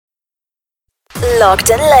Locked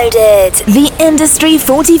and Loaded, the Industry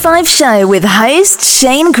 45 show with host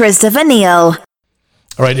Shane Christopher Neal.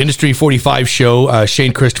 All right, Industry 45 show,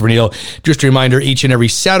 Shane Christopher Neal. Just a reminder, each and every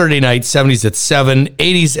Saturday night, 70s at 7,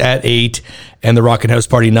 80s at 8, and the Rockin' House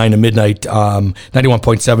Party 9 to midnight,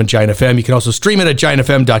 91.7 Giant FM. You can also stream it at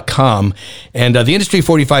giantfm.com. And the Industry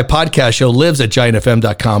 45 podcast show lives at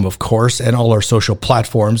giantfm.com, of course, and all our social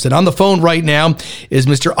platforms. And on the phone right now is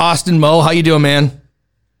Mr. Austin Moe. How you doing, man?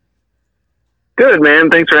 Good, man.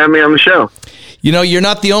 Thanks for having me on the show. You know, you're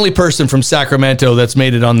not the only person from Sacramento that's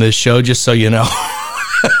made it on this show, just so you know.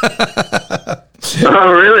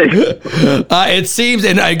 Oh, really? It seems,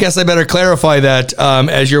 and I guess I better clarify that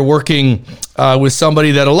as you're working with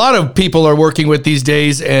somebody that a lot of people are working with these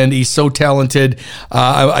days, and he's so talented.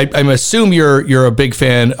 I assume you're a big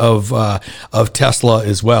fan of Tesla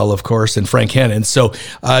as well, of course, and Frank Hannon. So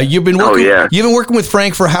you've been working with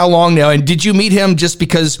Frank for how long now? And did you meet him just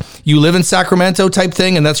because you live in Sacramento type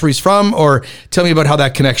thing, and that's where he's from? Or tell me about how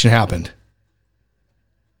that connection happened.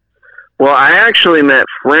 Well, I actually met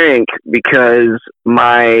Frank because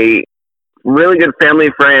my really good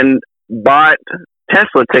family friend bought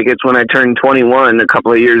Tesla tickets when I turned 21 a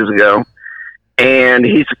couple of years ago. And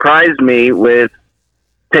he surprised me with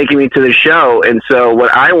taking me to the show. And so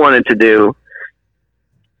what I wanted to do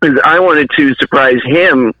is I wanted to surprise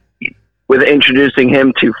him with introducing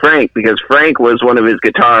him to Frank, because Frank was one of his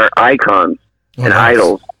guitar icons and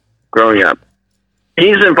idols growing up.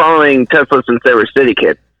 He's been following Tesla since they were city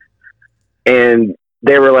kids. And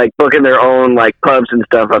they were like booking their own like pubs and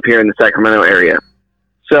stuff up here in the Sacramento area.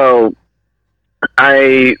 So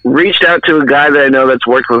I reached out to a guy that I know that's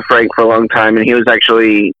worked with Frank for a long time, and he was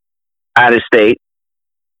actually out of state.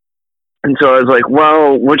 And so I was like,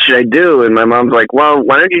 well, what should I do? And my mom's like, well,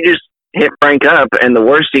 why don't you just hit Frank up, and the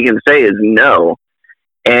worst he can say is no.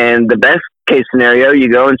 And the best case scenario, you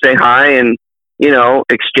go and say hi and, you know,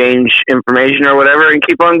 exchange information or whatever and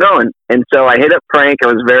keep on going. And so I hit up Frank. I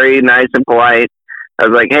was very nice and polite. I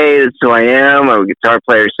was like, hey, this is who I am. I'm a guitar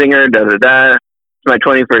player, singer, da-da-da. It's my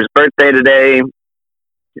 21st birthday today.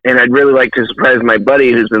 And I'd really like to surprise my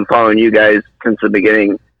buddy who's been following you guys since the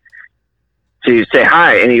beginning to say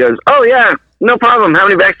hi. And he goes, oh, yeah, no problem. How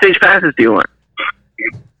many backstage passes do you want?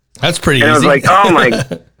 That's pretty easy. And I was like, oh, my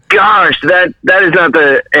gosh, that is not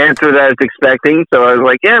the answer that I was expecting. So I was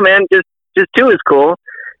like, yeah, man, just 2 is cool.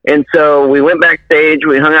 And so we went backstage.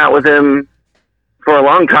 We hung out with him for a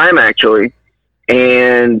long time, actually.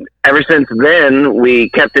 And ever since then, we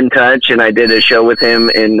kept in touch, and I did a show with him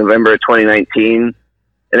in November of 2019. And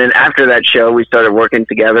then after that show, we started working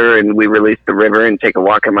together, and we released The River and Take a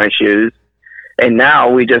Walk in My Shoes. And now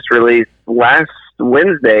we just released last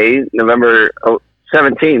Wednesday, November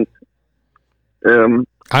 17th,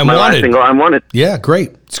 I'm Wanted. Yeah,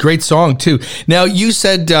 great. It's a great song too. Now you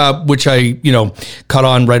said, which I, caught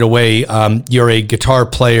on right away. You're a guitar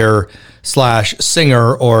player /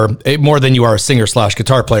 singer, or more than you are a singer /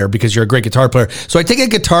 guitar player, because you're a great guitar player. So I take it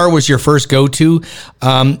guitar was your first go-to.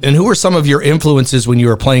 And who were some of your influences when you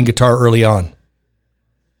were playing guitar early on?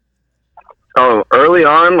 Oh, early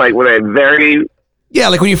on, like when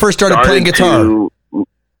like when you first started playing guitar.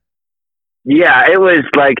 Yeah, it was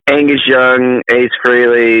like Angus Young, Ace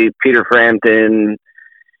Frehley, Peter Frampton,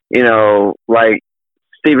 like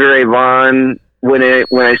Stevie Ray Vaughan when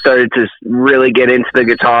I started to really get into the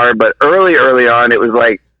guitar. But early on, it was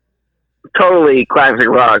like totally classic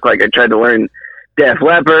rock. Like I tried to learn Def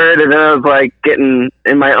Leppard, and then I was like getting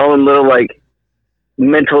in my own little like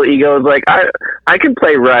mental ego. I was like, I can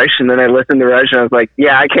play Rush, and then I listened to Rush, and I was like,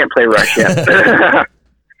 yeah, I can't play Rush yet.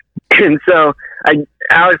 And so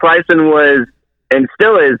Alex Lifeson was, and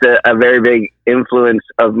still is, a very big influence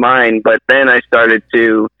of mine. But then I started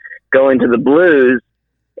to go into the blues,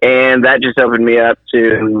 and that just opened me up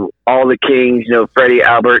to all the kings, Freddie,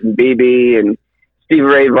 Albert, and BB, and Stevie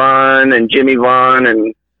Ray Vaughan, and Jimmy Vaughan,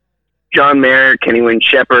 and John Mayer, Kenny Wayne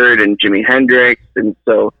Shepherd, and Jimi Hendrix. And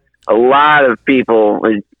so a lot of people,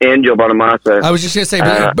 and Joe Bonamassa. I was just going to say,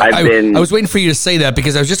 I was waiting for you to say that,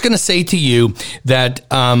 because I was just going to say to you that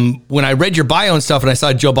when I read your bio and stuff, and I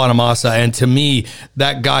saw Joe Bonamassa, and to me,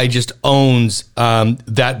 that guy just owns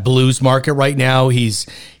that blues market right now. He's,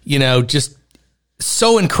 just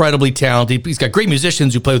so incredibly talented. He's got great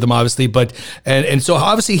musicians who play with him, obviously, but and so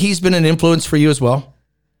obviously he's been an influence for you as well.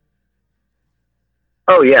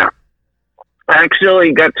 Oh yeah, I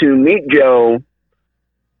actually got to meet Joe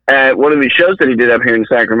at one of the shows that he did up here in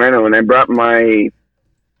Sacramento, and I brought my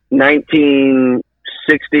 1960s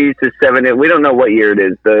to 70s. We don't know what year it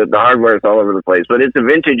is. The hardware is all over the place, but it's a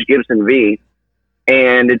vintage Gibson V,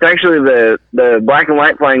 and it's actually the black and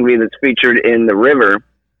white flying V that's featured in The River,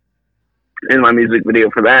 in my music video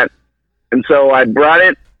for that. And so I brought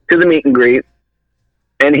it to the meet and greet,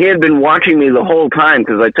 and he had been watching me the whole time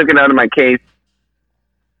because I took it out of my case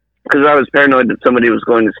because I was paranoid that somebody was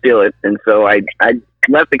going to steal it. And so I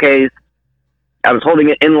left the case. I was holding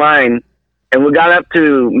it in line, and we got up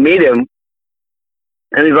to meet him,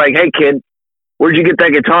 and he's like, "Hey, kid, where'd you get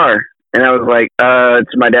that guitar?" And I was like,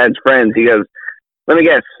 "It's my dad's friend's." He goes, "Let me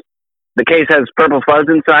guess. The case has Purple Fuzz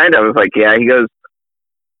inside?" I was like, "Yeah." He goes,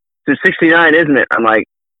 "It's a 69, isn't it?" I'm like,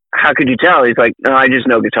 "How could you tell?" He's like, "No, I just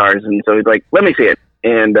know guitars." And so he's like, "Let me see it."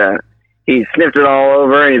 And he sniffed it all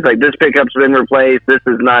over, and he's like, "This pickup's been replaced. This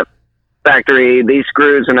is not factory. These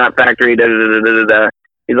screws are not factory." Da, da, da, da, da, da.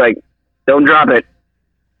 He's like, "Don't drop it."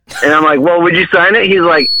 And I'm like, "Well, would you sign it?" He's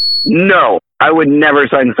like, "No, I would never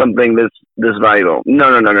sign something this valuable. No.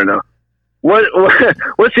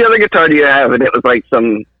 What's the other guitar do you have?" And it was like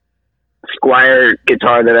some Squire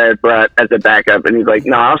guitar that I had brought as a backup. And he's like,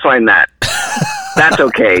 "No, I'll sign that. That's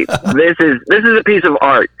okay. This is a piece of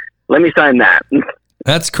art. Let me sign that."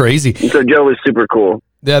 That's crazy. And so Joe was super cool.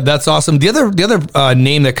 Yeah, that's awesome. The other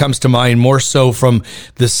name that comes to mind, more so from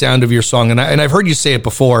the sound of your song, and I've heard you say it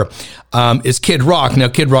before, is Kid Rock. Now,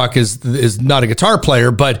 Kid Rock is not a guitar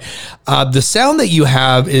player, but the sound that you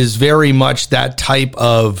have is very much that type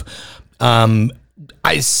of southerny,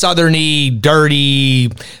 dirty,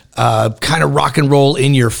 kind of rock and roll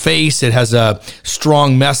in your face. It has a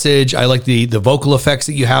strong message. I like the vocal effects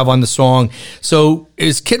that you have on the song. So,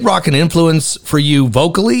 is Kid Rock an influence for you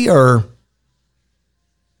vocally, or?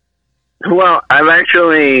 Well, I've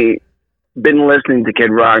actually been listening to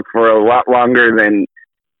Kid Rock for a lot longer than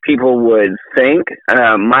people would think.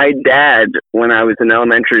 My dad, when I was in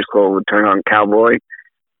elementary school, would turn on Cowboy.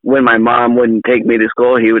 When my mom wouldn't take me to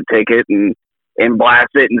school, he would take it and blast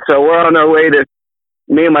it. And so we're on our way to,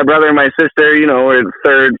 me and my brother and my sister, we're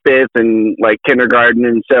third, fifth, and like kindergarten.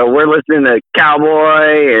 And so we're listening to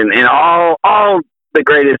Cowboy and all the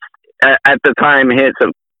greatest at the time hits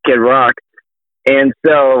of Kid Rock. And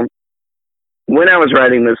so when I was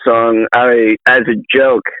writing this song, I, as a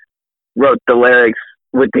joke, wrote the lyrics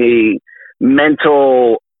with the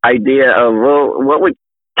mental idea of, well, what would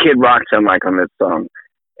Kid Rock sound like on this song?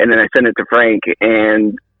 And then I sent it to Frank,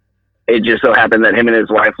 and it just so happened that him and his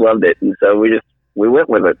wife loved it. And so we went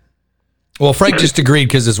with it. Well, Frank just agreed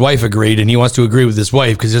because his wife agreed, and he wants to agree with his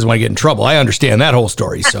wife because he doesn't want to get in trouble. I understand that whole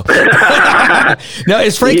story. So now,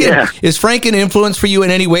 is Frank an influence for you in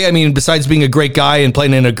any way? I mean, besides being a great guy and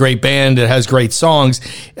playing in a great band that has great songs,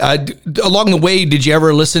 along the way, did you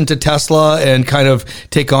ever listen to Tesla and kind of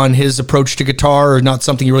take on his approach to guitar, or not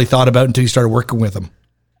something you really thought about until you started working with him?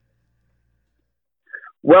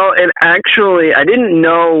 Well, and actually, I didn't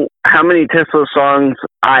know how many Tesla songs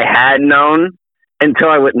I had known until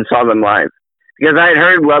I went and saw them live. Because I had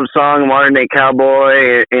heard Love Song, Modern Day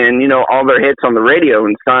Cowboy, and, all their hits on the radio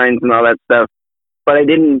and Signs and all that stuff. But I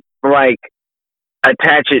didn't,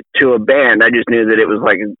 attach it to a band. I just knew that it was,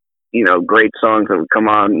 great songs that would come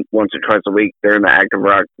on once or twice a week during the active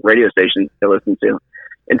rock radio stations to listen to.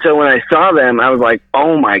 And so when I saw them, I was like,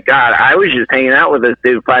 oh, my God, I was just hanging out with this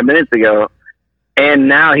dude 5 minutes ago. And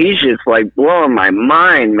now he's just, blowing my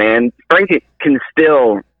mind, man. Frank can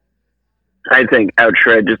still, I think,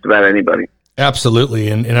 outshred just about anybody. Absolutely.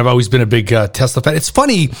 And I've always been a big Tesla fan. It's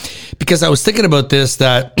funny because I was thinking about this,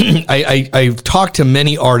 that I've talked to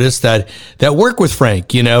many artists that work with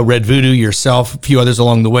Frank, Red Voodoo, yourself, a few others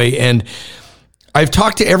along the way. And I've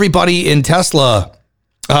talked to everybody in Tesla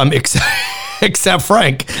except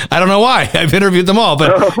Frank. I don't know why. I've interviewed them all,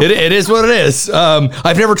 but it is what it is.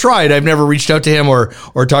 I've never tried. I've never reached out to him or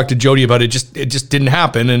talked to Jody about it. It just didn't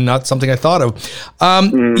happen, and not something I thought of.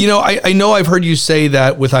 I know I've heard you say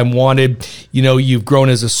that with I'm Wanted, you've grown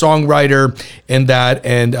as a songwriter and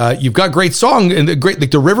you've got great song, and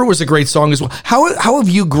The River was a great song as well. How have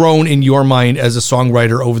you grown in your mind as a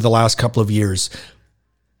songwriter over the last couple of years?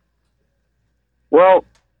 Well,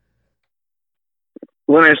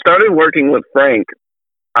 when I started working with Frank,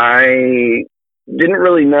 I didn't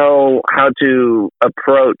really know how to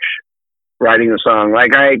approach writing a song.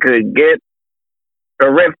 I could get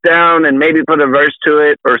a riff down and maybe put a verse to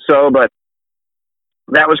it or so, but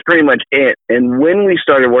that was pretty much it. And when we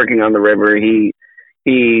started working on The River, he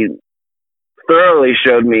thoroughly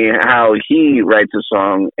showed me how he writes a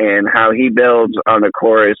song and how he builds on a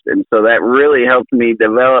chorus. And so that really helped me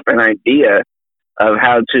develop an idea of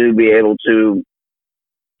how to be able to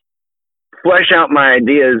flesh out my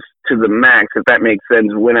ideas to the max, if that makes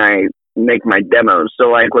sense, when I make my demos.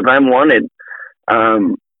 So with I'm Wanted,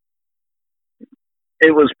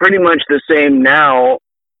 it was pretty much the same now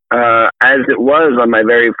as it was on my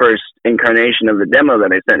very first incarnation of the demo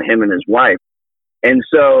that I sent him and his wife. And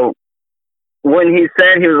so when he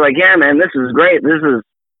said, he was like, yeah, man, this is great. This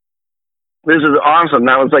is awesome.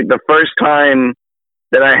 That was like the first time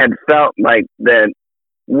that I had felt like that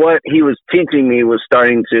what he was teaching me was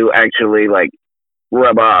starting to actually like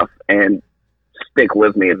rub off and stick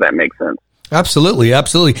with me, if that makes sense. Absolutely.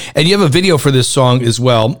 Absolutely. And you have a video for this song as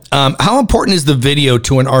well. How important is the video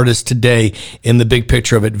to an artist today in the big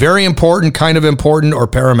picture of it? Very important, kind of important, or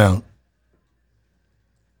paramount?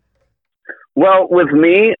 Well, with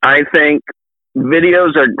me, I think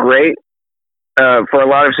videos are great for a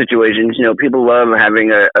lot of situations. You know, people love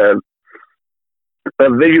having a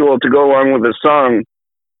visual to go along with a song.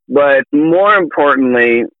 But more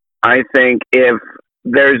importantly, I think if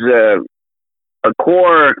there's a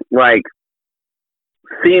core, like,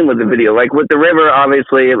 theme with the video, like with The River,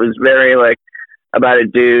 obviously it was very like about a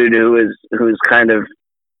dude who's kind of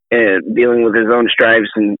dealing with his own stripes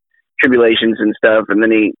and tribulations and stuff, and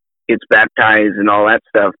then he gets baptized and all that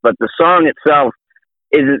stuff. But the song itself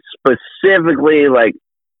isn't specifically like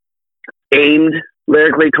aimed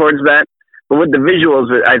lyrically towards that, but with the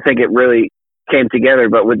visuals, I think it really came together.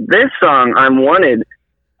 But with this song,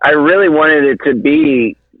 I really wanted it to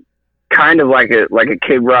be kind of like a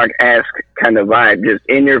Kid Rock-esque kind of vibe, just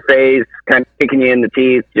in your face, kind of kicking you in the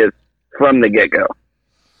teeth, just from the get-go.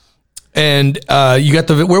 And you got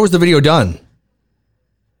where was the video done?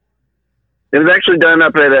 It was actually done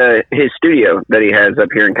up at his studio that he has up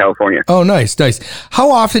here in California. Oh, nice.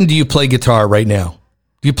 How often do you play guitar right now?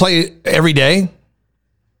 Do you play every day?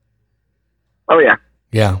 Oh yeah.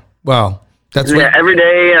 Yeah. Wow. Every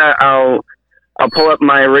day I'll pull up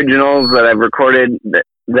my originals that I've recorded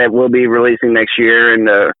that we'll be releasing next year,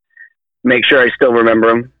 and make sure I still remember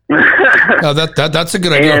them. Oh, that's a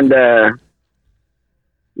good idea. And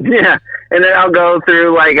yeah, and then I'll go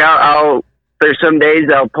through, like, I'll there's some days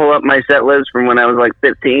I'll pull up my set list from when I was like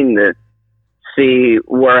 15 to see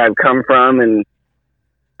where I've come from and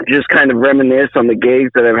just kind of reminisce on the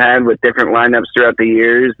gigs that I've had with different lineups throughout the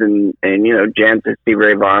years, and you know, jam to Stevie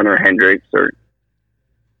Ray Vaughan or Hendrix or.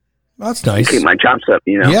 That's nice. Keep my chops up,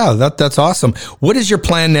 you know? Yeah, that's awesome. What is your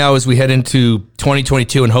plan now as we head into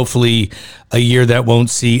 2022 and hopefully a year that won't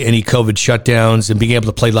see any COVID shutdowns and being able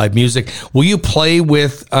to play live music? Will you play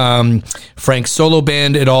with Frank's solo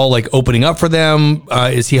band at all, like opening up for them?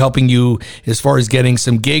 Is he helping you as far as getting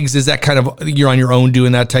some gigs? Is that kind of, you're on your own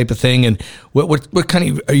doing that type of thing? And what kind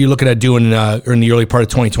of are you looking at doing in the early part of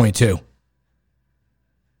 2022?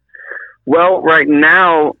 Well, right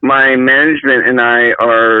now, my management and I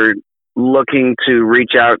are looking to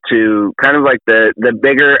reach out to kind of like the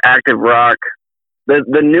bigger active rock, the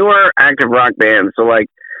newer active rock bands. So like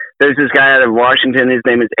there's this guy out of Washington, his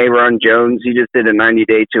name is Aaron Jones. He just did a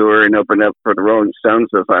 90-day tour and opened up for the Rolling Stones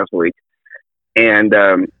this last week. And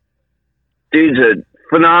dude's a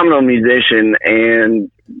phenomenal musician,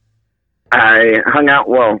 and I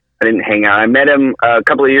didn't hang out. I met him a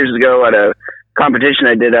couple of years ago at a competition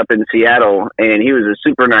I did up in Seattle, and he was a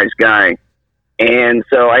super nice guy. And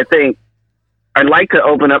so I think I'd like to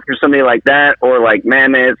open up for somebody like that, or like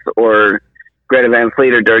Mammoth or Greta Van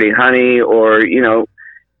Fleet or Dirty Honey, or, you know,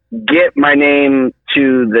 get my name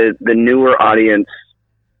to the newer audience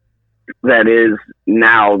that is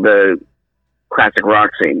now the classic rock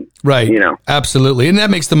scene. Right. You know, absolutely. And that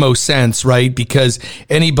makes the most sense, right? Because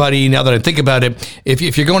anybody, now that I think about it,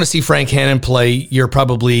 if you're going to see Frank Hannon play, you're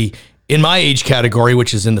probably in my age category,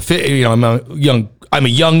 which is in the, you know, I'm a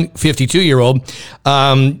young 52-year-old,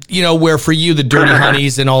 you know, where for you, the Dirty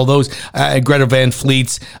Honeys and all those, Greta Van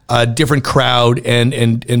Fleet's, different crowd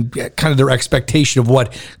and kind of their expectation of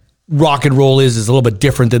what rock and roll is a little bit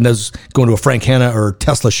different than those going to a Frank Hanna or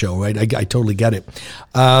Tesla show, right? I totally get it.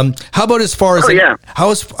 How about as far as,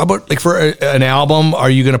 how about like for an album, are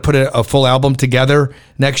you going to put a full album together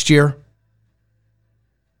next year?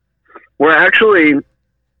 We're actually,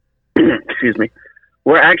 excuse me.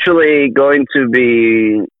 We're actually going to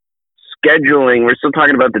be scheduling. We're still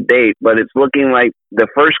talking about the date, but it's looking like the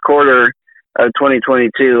first quarter of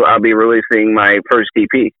 2022, I'll be releasing my first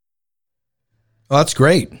EP. Oh, that's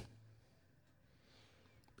great.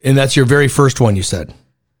 And that's your very first one, you said?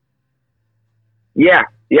 Yeah,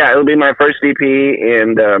 it'll be my first EP,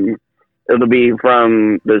 and it'll be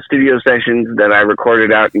from the studio sessions that I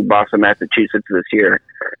recorded out in Boston, Massachusetts this year.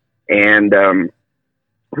 And,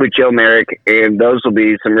 with Joe Merrick, and those will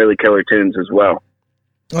be some really killer tunes as well.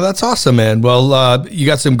 Well, that's awesome, man. Well, you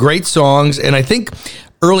got some great songs, and I think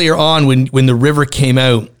earlier on when The River came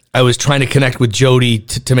out, I was trying to connect with Jody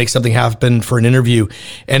to make something happen for an interview,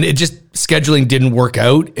 and it just, scheduling didn't work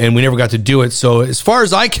out, and we never got to do it. So as far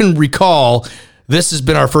as I can recall, this has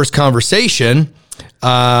been our first conversation,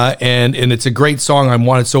 And it's a great song, I'm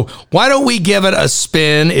Wanted. So why don't we give it a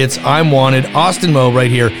spin? It's I'm Wanted, Austin Moe right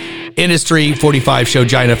here, Industry 45 Show,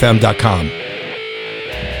 GiantFM.com.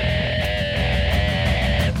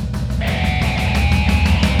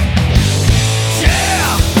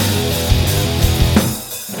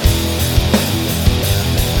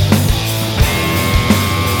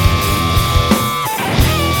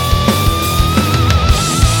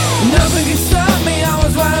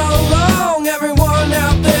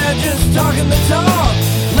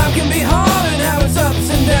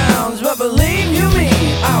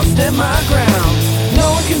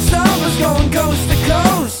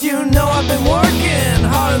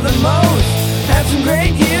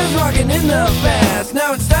 In the past,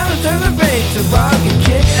 now it's time to turn the page to rock and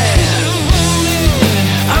kick ass.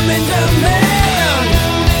 I'm in demand.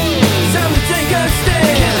 Time to take a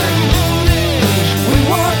stand. We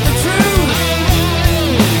want the truth.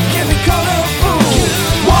 Can't be called a fool.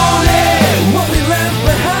 Wanted what we left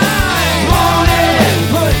behind.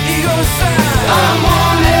 Wanted put ego aside. I'm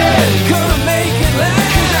wanted. Gonna make it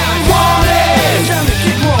last. Wanted. Time to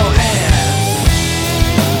kick more ass.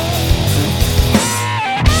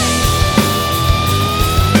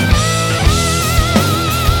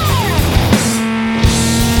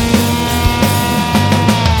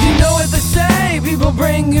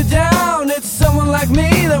 Bring you down. It's someone like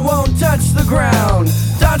me that won't touch the ground,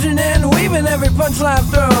 dodging and weaving every punch life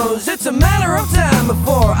throws. It's a matter of time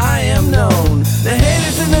before I am known. The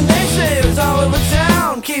haters and the naysayers all over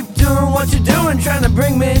town keep doing what you're doing, trying to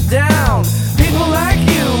bring me down. People like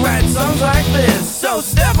you write songs like this, so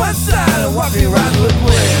step aside and watch me ride with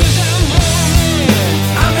bliss.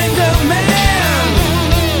 I'm in demand.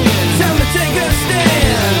 Time to take a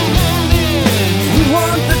stand. We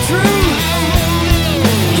want the truth.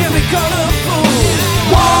 Call a fool.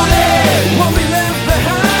 Wanted what we left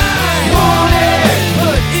behind. Wanted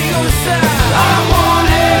put ego aside. I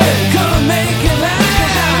wanted gonna make it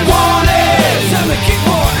last. Wanted time to kick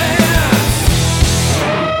more ass.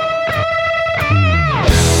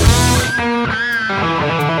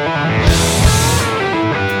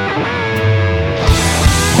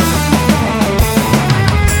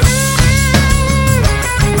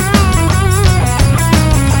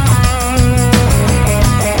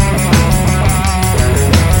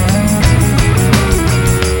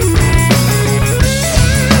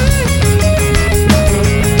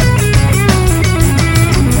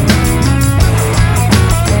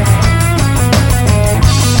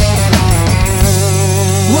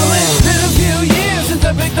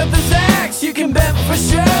 For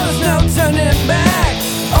sure, there's no turning back.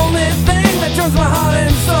 Only thing that turns my heart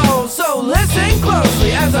and soul. So listen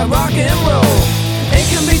closely as I rock and roll. It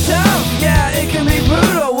can be tough, yeah, it can be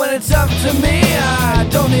brutal. When it's up to me, I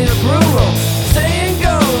don't need approval. Saying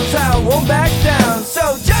goes, I won't back down.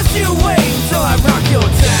 So just you wait until I rock your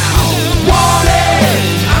town. Wanted